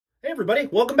everybody,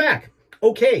 welcome back.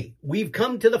 Okay, we've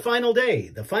come to the final day.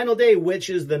 The final day, which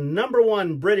is the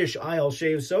 #1 British Isle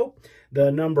shave soap, the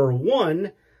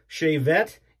 #1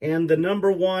 Shavette, and the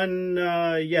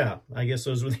 #1, yeah, I guess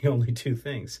those were the only two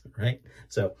things, right?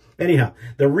 So anyhow,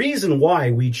 the reason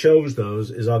why we chose those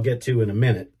is I'll get to in a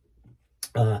minute.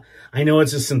 I know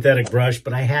it's a synthetic brush,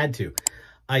 but I had to.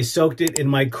 I soaked it in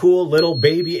my cool little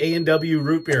baby A&W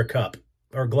root beer cup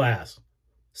or glass.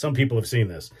 Some people have seen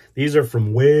this. These are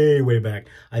from way, way back.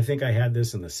 I think I had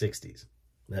this in the 60s.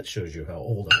 That shows you how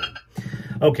old I am.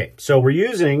 Okay, so we're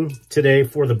using today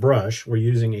for the brush, we're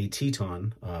using a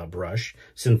Teton brush,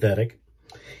 synthetic.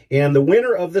 And the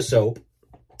winner of the soap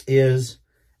is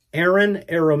Arran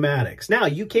Aromatics. Now,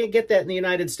 you can't get that in the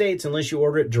United States unless you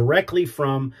order it directly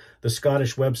from the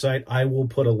Scottish website. I will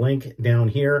put a link down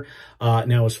here.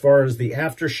 Now, as far as the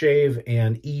aftershave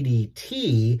and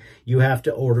EDT, you have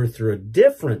to order through a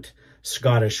different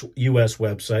Scottish US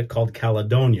website called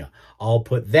Caledonia. I'll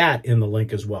put that in the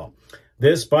link as well.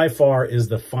 This, by far, is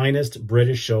the finest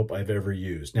British soap I've ever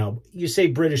used. Now, you say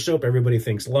British soap, everybody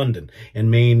thinks London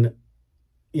and Maine,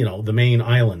 you know, the main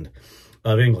island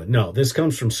of England. No, this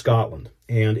comes from Scotland,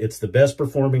 and it's the best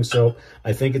performing soap.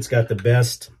 I think it's got the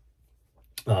best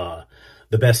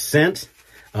scent,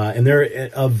 and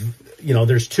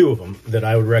there's two of them that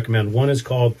I would recommend. One is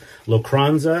called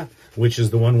Locranza, which is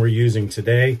the one we're using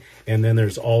today, and then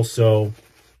there's also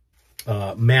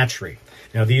Matry.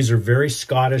 Now, these are very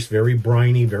Scottish, very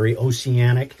briny, very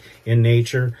oceanic in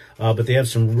nature, but they have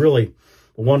some really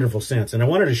wonderful scents. And I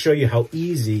wanted to show you how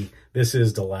easy this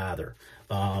is to lather.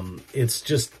 It's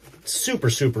just super,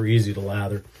 super easy to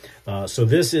lather. So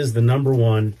this is the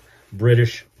 #1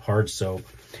 British hard soap,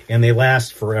 and they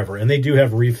last forever. And they do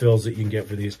have refills that you can get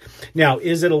for these. Now,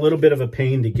 is it a little bit of a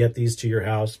pain to get these to your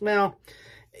house? Well,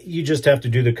 you just have to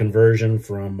do the conversion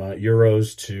from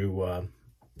euros to,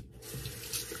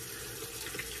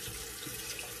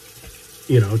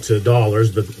 to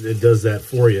dollars, but it does that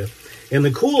for you. And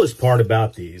the coolest part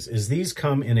about these is these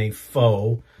come in a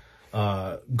faux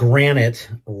granite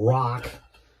rock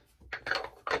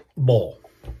bowl.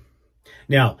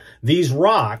 Now, these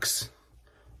rocks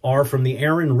are from the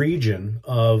Arran region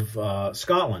of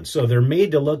Scotland. So they're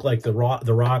made to look like the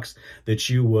rocks that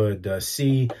you would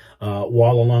see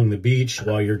while along the beach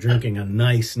while you're drinking a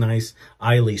nice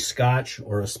Islay Scotch,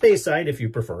 or a Speyside if you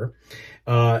prefer.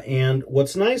 And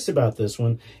what's nice about this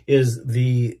one is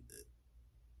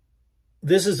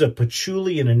this is a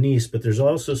patchouli and anise, but there's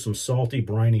also some salty,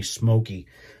 briny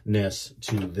smokiness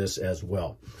to this as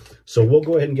well. So we'll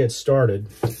go ahead and get started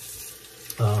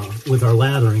with our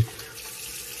lathering,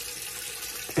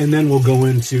 and then we'll go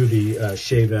into the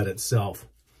shavette itself.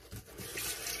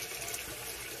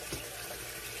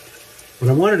 But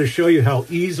I wanted to show you how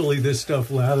easily this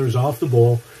stuff lathers off the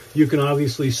bowl. You can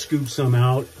obviously scoop some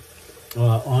out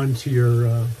into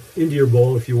your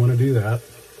bowl if you want to do that.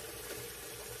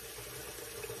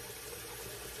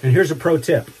 And here's a pro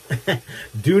tip.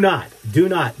 do not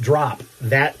drop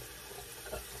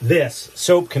this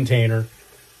soap container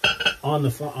on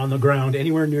the ground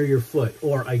anywhere near your foot,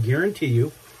 or I guarantee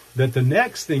you that the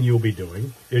next thing you'll be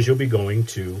doing is you'll be going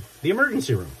to the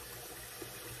emergency room.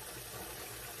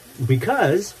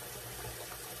 Because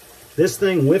this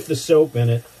thing with the soap in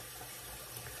it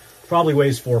probably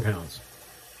weighs 4 pounds.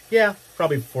 Yeah,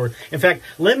 probably 4. In fact,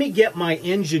 let me get my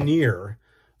engineer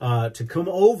to come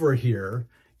over here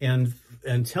and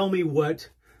tell me what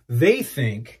they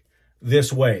think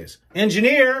this weighs.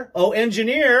 Engineer! Oh,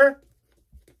 engineer!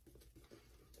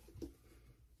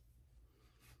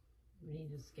 We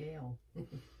need a scale.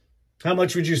 How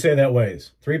much would you say that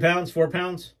weighs? 3 pounds? 4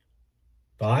 pounds?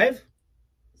 5?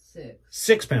 6.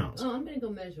 6 pounds. Oh, I'm going to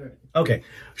go measure it. Okay.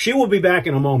 She will be back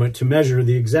in a moment to measure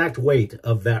the exact weight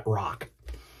of that rock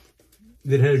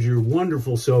that has your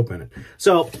wonderful soap in it.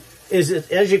 So,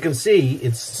 as you can see,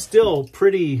 it's still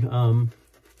pretty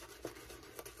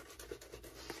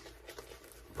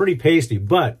pasty.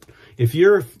 But if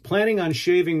you're planning on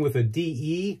shaving with a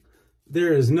DE,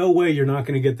 there is no way you're not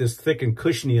going to get this thick and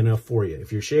cushiony enough for you.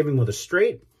 If you're shaving with a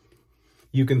straight,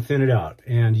 you can thin it out,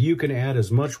 and you can add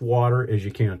as much water as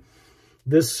you can.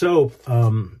 This soap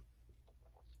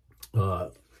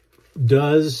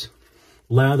does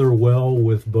lather well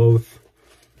with both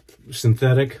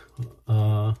synthetic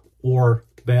or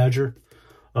Badger,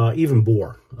 even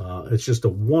Boar. It's just a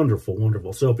wonderful,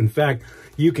 wonderful soap. In fact,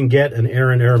 you can get an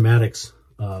Arran Aromatics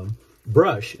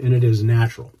brush, and it is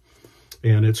natural.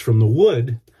 And it's from the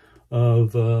wood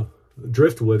of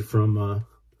driftwood from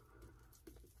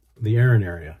the Arran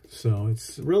area. So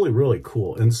it's really, really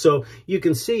cool. And so you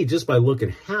can see just by looking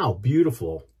how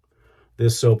beautiful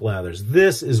this soap lathers.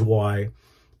 This is why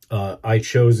I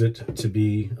chose it to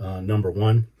be number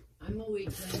 1. I'm a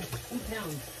weakling. 2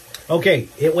 pounds. Okay,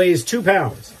 it weighs 2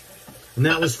 pounds. And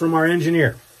that was from our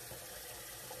engineer.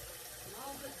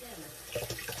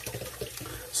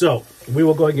 So, we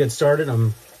will go ahead and get started.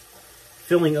 I'm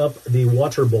filling up the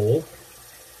water bowl.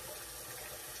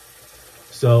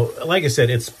 So, like I said,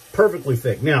 it's perfectly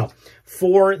thick. Now,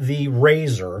 for the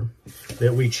razor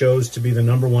that we chose to be the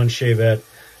number 1 Shavette,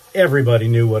 everybody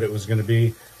knew what it was going to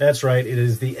be. That's right, it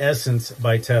is the Essence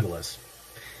by Titleist.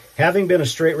 Having been a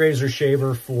straight razor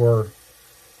shaver for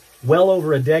well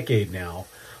over a decade now,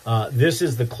 this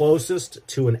is the closest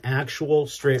to an actual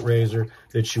straight razor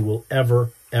that you will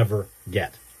ever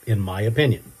get, in my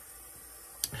opinion.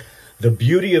 The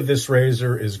beauty of this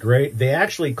razor is great. They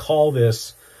actually call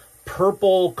this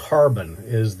purple carbon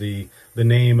is the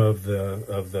name of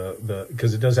the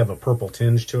because it does have a purple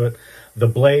tinge to it. The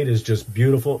blade is just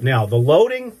beautiful. Now the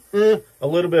loading, a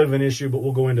little bit of an issue, but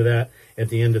we'll go into that at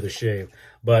the end of the shave.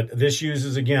 But this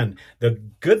uses, again, the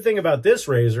good thing about this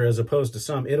razor as opposed to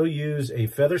some, it'll use a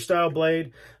feather style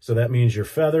blade. So that means your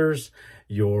feathers,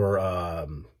 your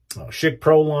Schick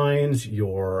Pro lines,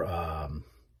 your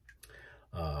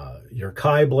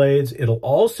Kai blades. It'll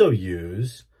also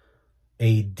use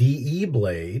a DE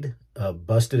blade, a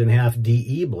busted in half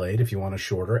DE blade if you want a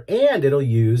shorter, and it'll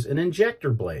use an injector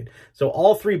blade. So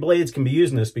all 3 blades can be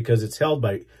used in this because it's held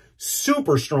by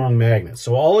super strong magnets.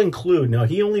 So I'll include, now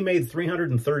he only made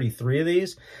 333 of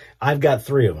these. I've got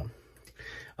 3 of them.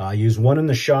 I use one in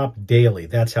the shop daily.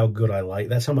 That's how good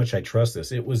that's how much I trust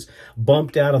this. It was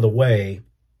bumped out of the way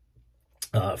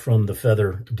from the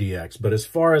Feather DX. But as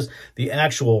far as the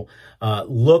actual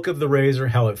look of the razor,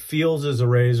 how it feels as a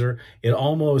razor, it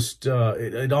almost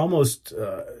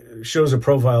shows a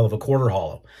profile of a quarter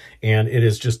hollow. And it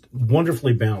is just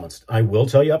wonderfully balanced. I will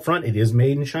tell you up front, it is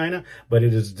made in China, but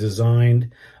it is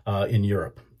designed in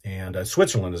Europe and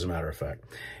Switzerland, as a matter of fact.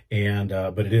 And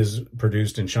but it is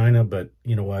produced in China. But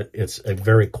you know what? It's a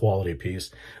very quality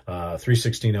piece.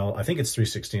 316L. I think it's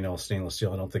 316L stainless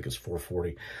steel. I don't think it's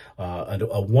 440.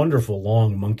 A wonderful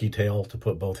long monkey tail to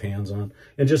put both hands on,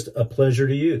 and just a pleasure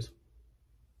to use.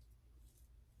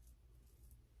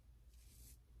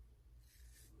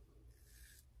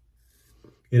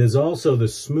 It is also the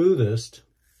smoothest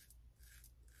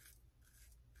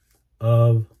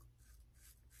of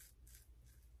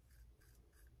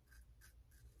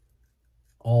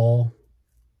all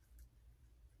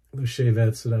the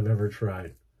Shavettes that I've ever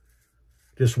tried.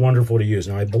 Just wonderful to use.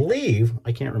 Now, I believe,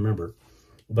 I can't remember,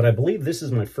 but I believe this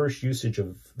is my first usage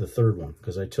of the 3rd one,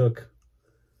 because I've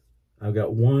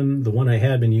got one, the one I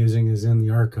had been using is in the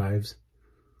archives,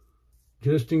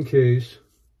 just in case.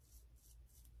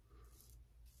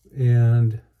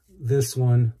 And this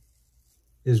one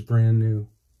is brand new.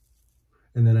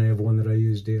 And then I have one that I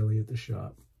use daily at the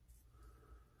shop.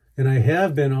 And I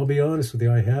have been, I'll be honest with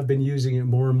you, I have been using it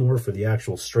more and more for the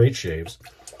actual straight shaves,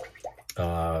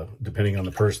 depending on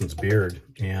the person's beard.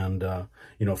 And,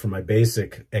 you know, for my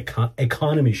basic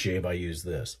economy shave, I use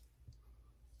this.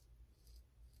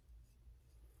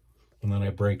 And then I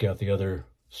break out the other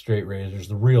straight razors,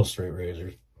 the real straight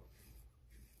razors.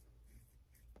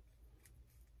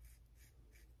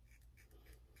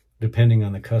 Depending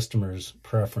on the customer's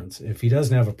preference. If he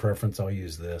doesn't have a preference, I'll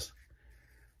use this,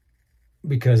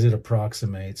 because it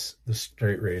approximates the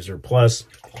straight razor. Plus,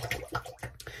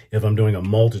 if I'm doing a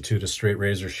multitude of straight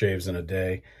razor shaves in a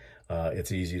day,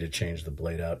 it's easy to change the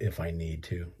blade out if I need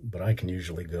to. But I can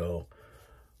usually go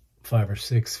 5 or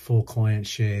 6 full client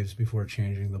shaves before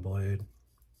changing the blade.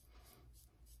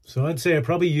 So I'd say I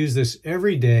probably use this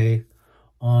every day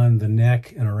on the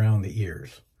neck and around the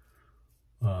ears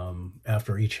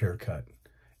after each haircut.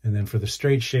 And then for the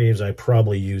straight shaves, I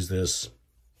probably use this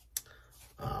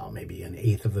maybe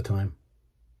 1/8 of the time.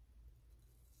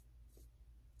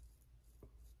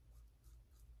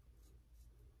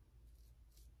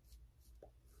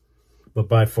 But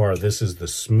by far, this is the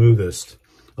smoothest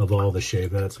of all the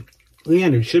Shavettes.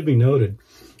 And it should be noted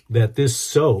that this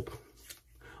soap,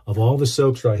 of all the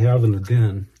soaps I have in the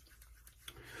den,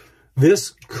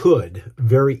 this could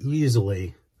very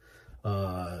easily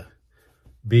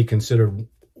be considered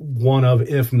one of,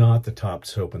 if not the top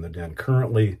soap in the den.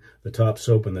 Currently, the top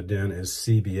soap in the den is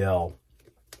CBL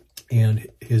and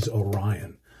his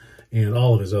Orion. And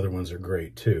all of his other ones are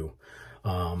great too.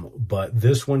 But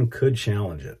this one could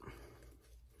challenge it.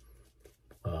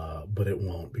 But it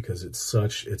won't, because it's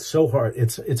so hard.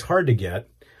 It's hard to get.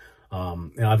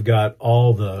 And I've got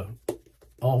all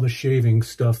the shaving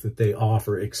stuff that they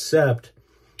offer, except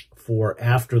for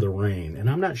After the Rain. And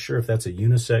I'm not sure if that's a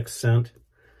unisex scent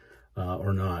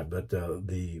or not, but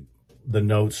the the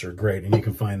notes are great. And you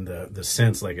can find the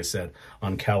scents, like I said,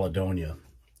 on Caledonia.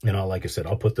 And like I said,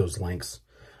 I'll put those links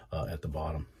at the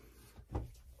bottom.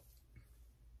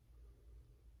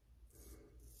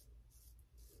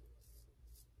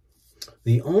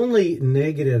 The only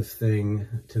negative thing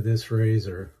to this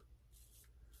razor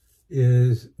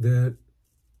is that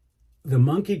the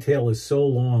monkey tail is so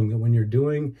long that when you're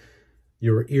doing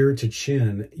your ear to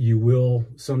chin, you will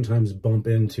sometimes bump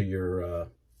into your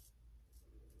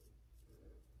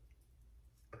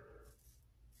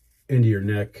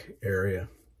neck area,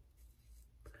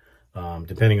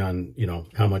 depending on, you know,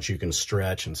 how much you can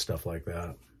stretch and stuff like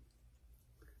that.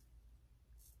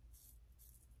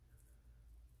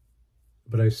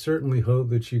 But I certainly hope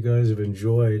that you guys have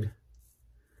enjoyed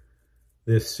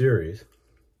this series.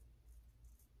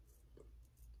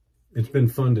 It's been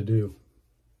fun to do.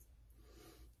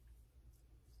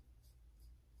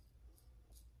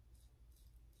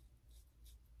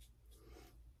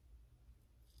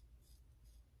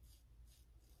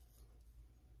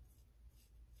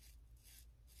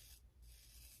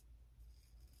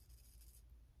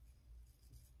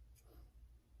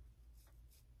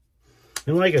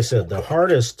 And like I said, the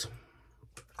hardest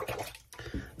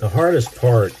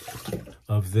part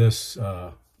of this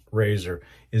razor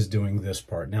is doing this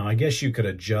part. Now, I guess you could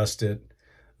adjust it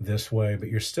this way, but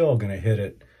you're still going to hit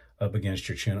it up against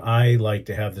your chin. I like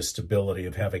to have the stability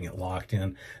of having it locked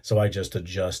in, so I just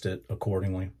adjust it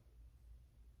accordingly.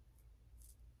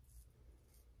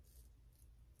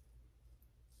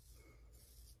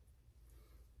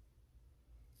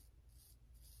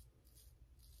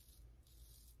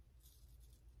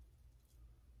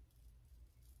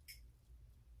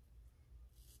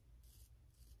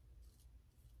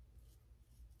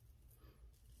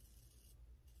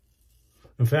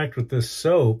 In fact, with this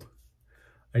soap,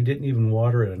 I didn't even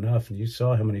water it enough, and you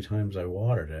saw how many times I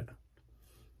watered it.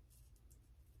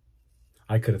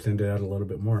 I could have thinned it out a little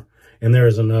bit more. And there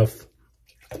is enough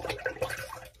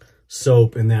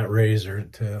soap in that razor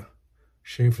to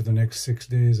shave for the next 6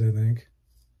 days, I think.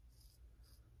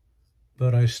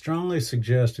 But I strongly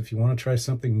suggest, if you want to try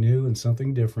something new and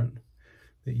something different,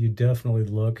 that you definitely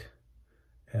look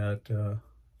at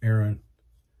Arran.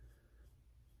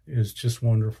 Is just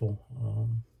wonderful.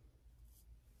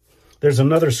 There's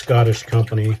another Scottish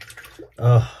company.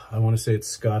 I want to say it's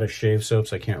Scottish Shave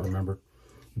Soaps. I can't remember,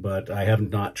 but I have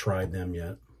not tried them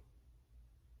yet.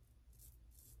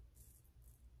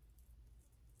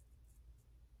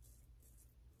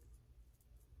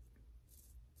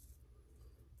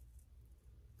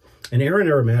 And Arran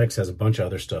Aromatics has a bunch of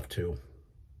other stuff too.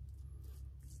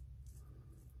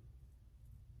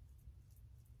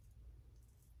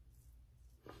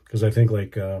 Because I think,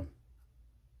 like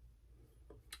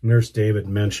Nurse David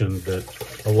mentioned,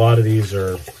 that a lot of these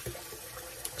are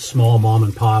small mom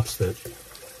and pops that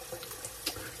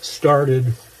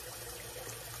started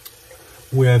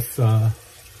with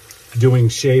doing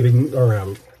shaving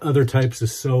or other types of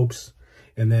soaps,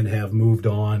 and then have moved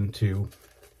on to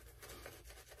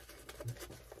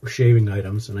shaving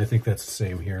items. And I think that's the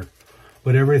same here.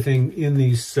 But everything in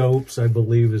these soaps, I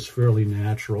believe, is fairly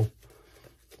natural.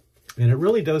 And it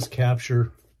really does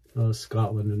capture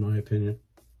Scotland, in my opinion.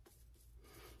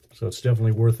 So it's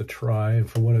definitely worth a try. And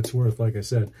for what it's worth, like I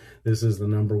said, this is the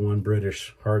 #1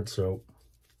 British hard soap.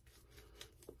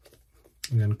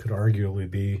 And could arguably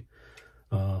be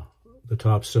the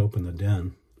top soap in the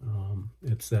den.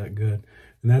 It's that good.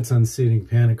 And that's Unseating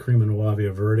Panic Cream and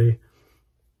Wavia Verde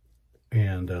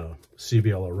and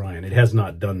CBL Orion. It has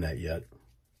not done that yet,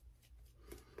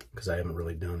 because I haven't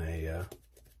really done a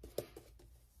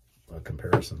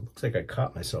comparison. Looks like I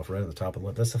caught myself right on the top of the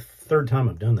lip. That's the 3rd time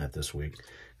I've done that this week,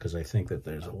 because I think that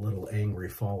there's a little angry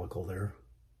follicle there.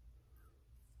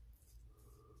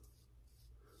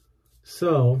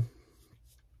 So,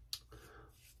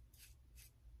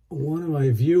 one of my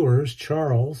viewers,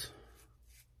 Charles,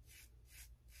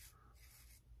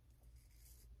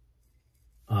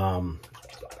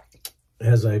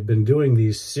 as I've been doing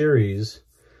these series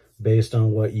based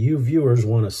on what you viewers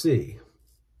want to see.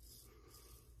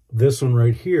 This one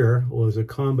right here was a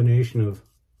combination of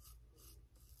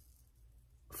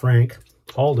Frank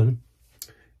Alden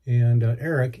and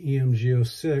Eric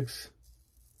EMG06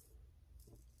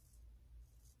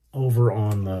 over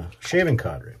on the shaving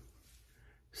cadre.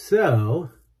 So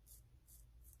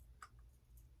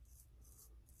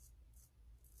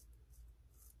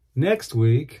next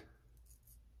week,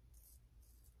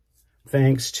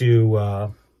 thanks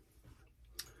to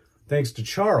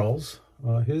Charles,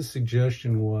 his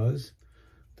suggestion was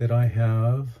that I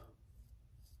have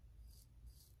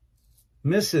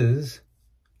Mrs.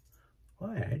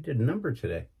 Why, I did a number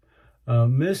today.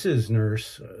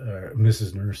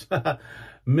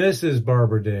 Mrs.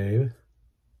 Barber Dave,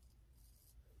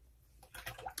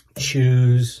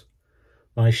 choose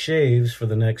my shaves for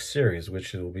the next series,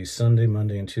 which will be Sunday,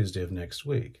 Monday, and Tuesday of next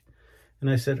week. And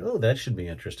I said, oh, that should be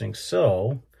interesting.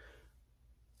 So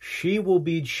she will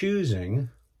be choosing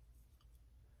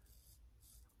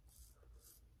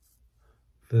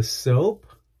the soap,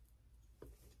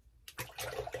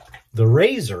 the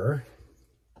razor,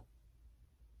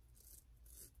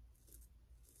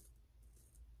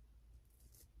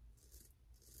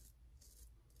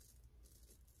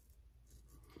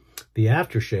 the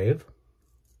aftershave,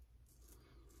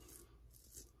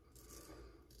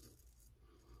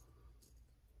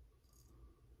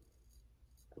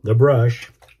 the brush,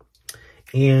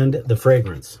 and the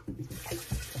fragrance.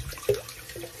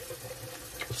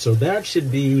 So that should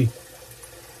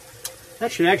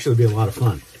actually be a lot of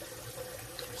fun.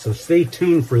 So stay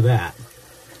tuned for that.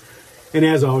 And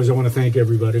as always, I want to thank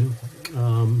everybody.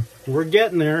 We're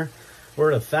getting there.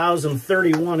 We're at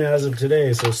 1,031 as of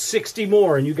today, so 60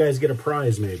 more, and you guys get a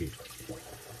prize maybe.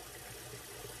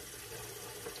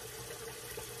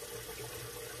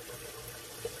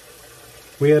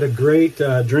 We had a great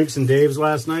Drinks and Daves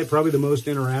last night, probably the most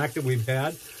interactive we've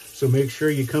had. So make sure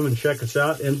you come and check us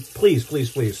out. And please, please,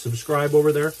 please subscribe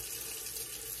over there.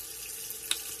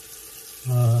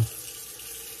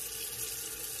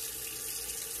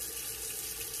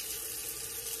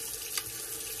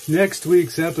 Next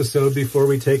week's episode, before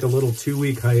we take a little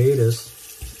 2-week hiatus,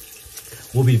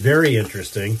 will be very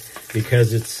interesting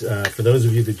because it's, for those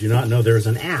of you that do not know, there's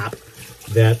an app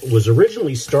that was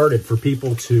originally started for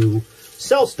people to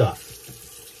sell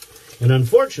stuff. And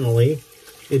unfortunately,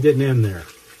 it didn't end there.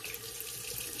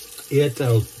 It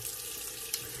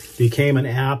became an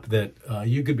app that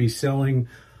you could be selling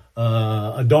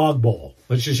a dog bowl.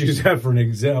 Let's just use that for an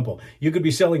example. You could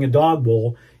be selling a dog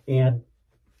bowl, and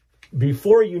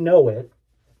before you know it,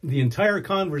 the entire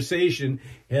conversation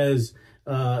has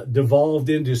devolved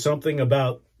into something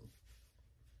about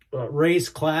race,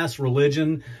 class,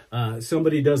 religion.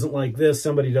 Somebody doesn't like this,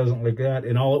 somebody doesn't like that,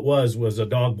 and all it was a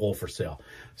dog bowl for sale.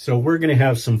 So we're going to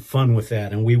have some fun with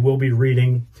that, and we will be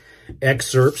reading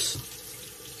excerpts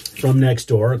from next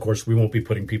door. Of course, we won't be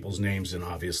putting people's names in,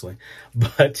 obviously,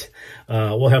 but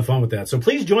we'll have fun with that. So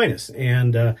please join us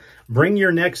and bring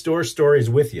your next door stories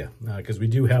with you, because we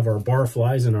do have our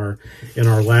barflies in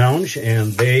our lounge,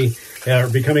 and they are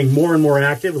becoming more and more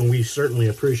active, and we certainly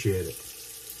appreciate it.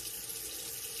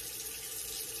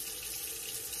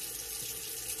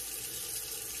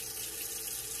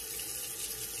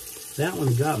 That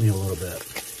one got me a little bit.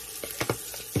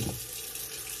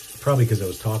 Probably because I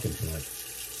was talking too much.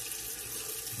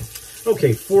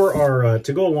 Okay, for our,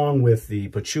 to go along with the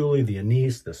patchouli, the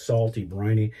anise, the salty,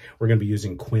 briny, we're going to be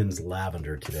using Quinn's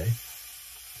Lavender today.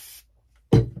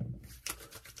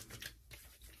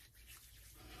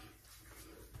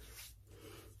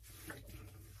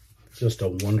 Just a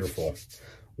wonderful,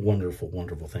 wonderful,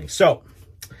 wonderful thing. So,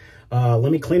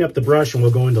 let me clean up the brush and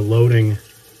we'll go into loading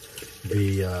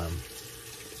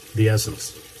the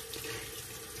essence.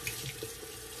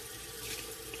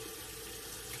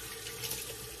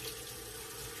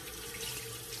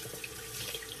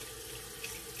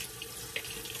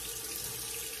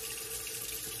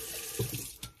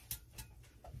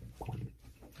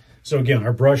 So again,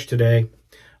 our brush today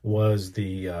was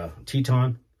the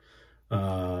Teton.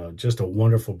 Just a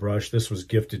wonderful brush. This was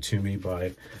gifted to me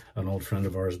by an old friend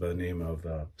of ours by the name of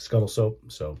Scuttle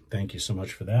Soap. So thank you so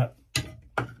much for that.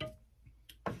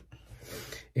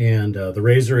 And the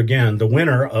razor, again, the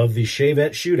winner of the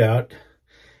Shavette Shootout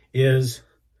is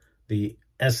the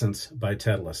Essence by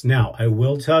Titleist. Now, I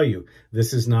will tell you,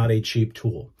 this is not a cheap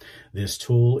tool. This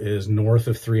tool is north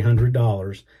of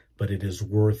 $300, but it is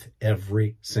worth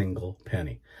every single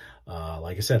penny.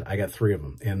 Like I said, I got 3 of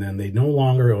them, and then they no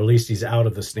longer, or at least he's out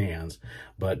of the stands,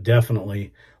 but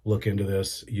definitely look into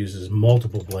this. It uses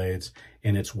multiple blades,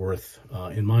 and it's worth,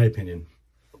 in my opinion,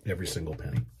 every single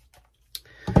penny.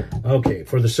 Okay,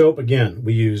 for the soap, again,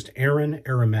 we used Arran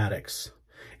Aromatics,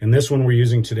 and this one we're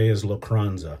using today is La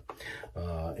Cranza,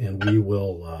 and we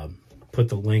will put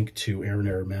the link to Arran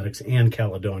Aromatics and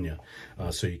Caledonia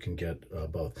so you can get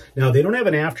both. Now, they don't have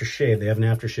an aftershave. They have an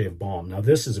aftershave balm. Now,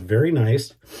 this is very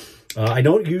nice. I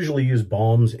don't usually use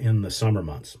balms in the summer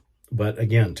months, but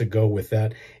again, to go with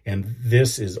that, and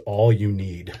this is all you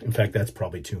need. In fact, that's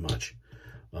probably too much.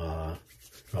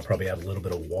 I'll probably add a little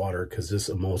bit of water because this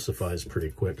emulsifies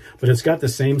pretty quick. But it's got the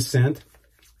same scent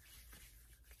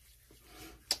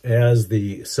as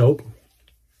the soap.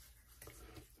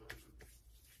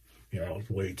 Yeah, it's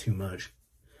way too much.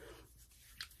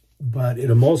 but it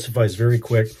emulsifies very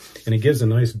quick, and it gives a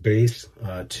nice base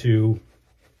to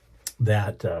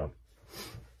that, to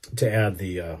add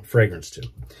the fragrance to.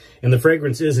 And the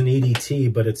fragrance is an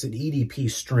EDT, but it's an EDP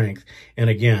strength. And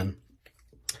again,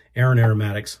 Arran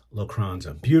Aromatics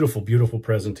Locranza. Beautiful, beautiful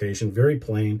presentation. Very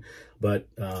plain, but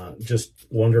just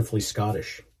wonderfully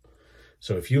Scottish.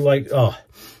 So if you like, oh,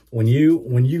 when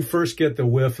you first get the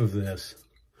whiff of this,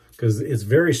 because it's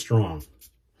very strong,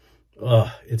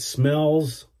 it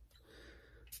smells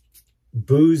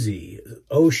boozy,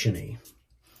 oceany.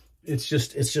 It's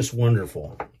just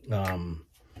wonderful.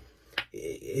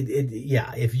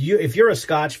 Yeah, if you're a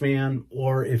Scotch fan,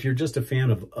 or if you're just a fan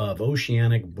of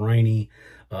oceanic, briny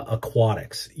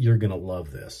aquatics, you're gonna love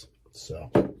this.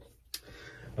 So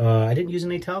I didn't use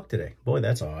any talc today. Boy,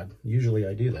 that's odd. Usually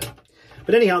I do that.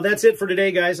 But anyhow, that's it for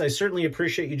today, guys. I certainly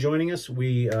appreciate you joining us.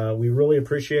 We really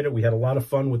appreciate it. We had a lot of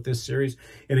fun with this series.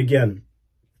 And again,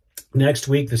 next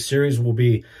week the series will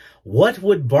be, what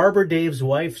would Barber Dave's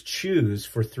wife choose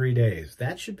for 3 days?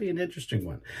 That should be an interesting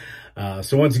one.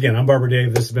 So once again, I'm Barber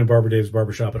Dave. This has been Barber Dave's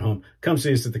Barbershop at Home. Come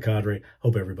see us at the Cadre.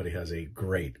 Hope everybody has a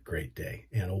great, great day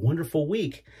and a wonderful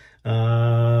week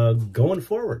going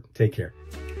forward. Take care.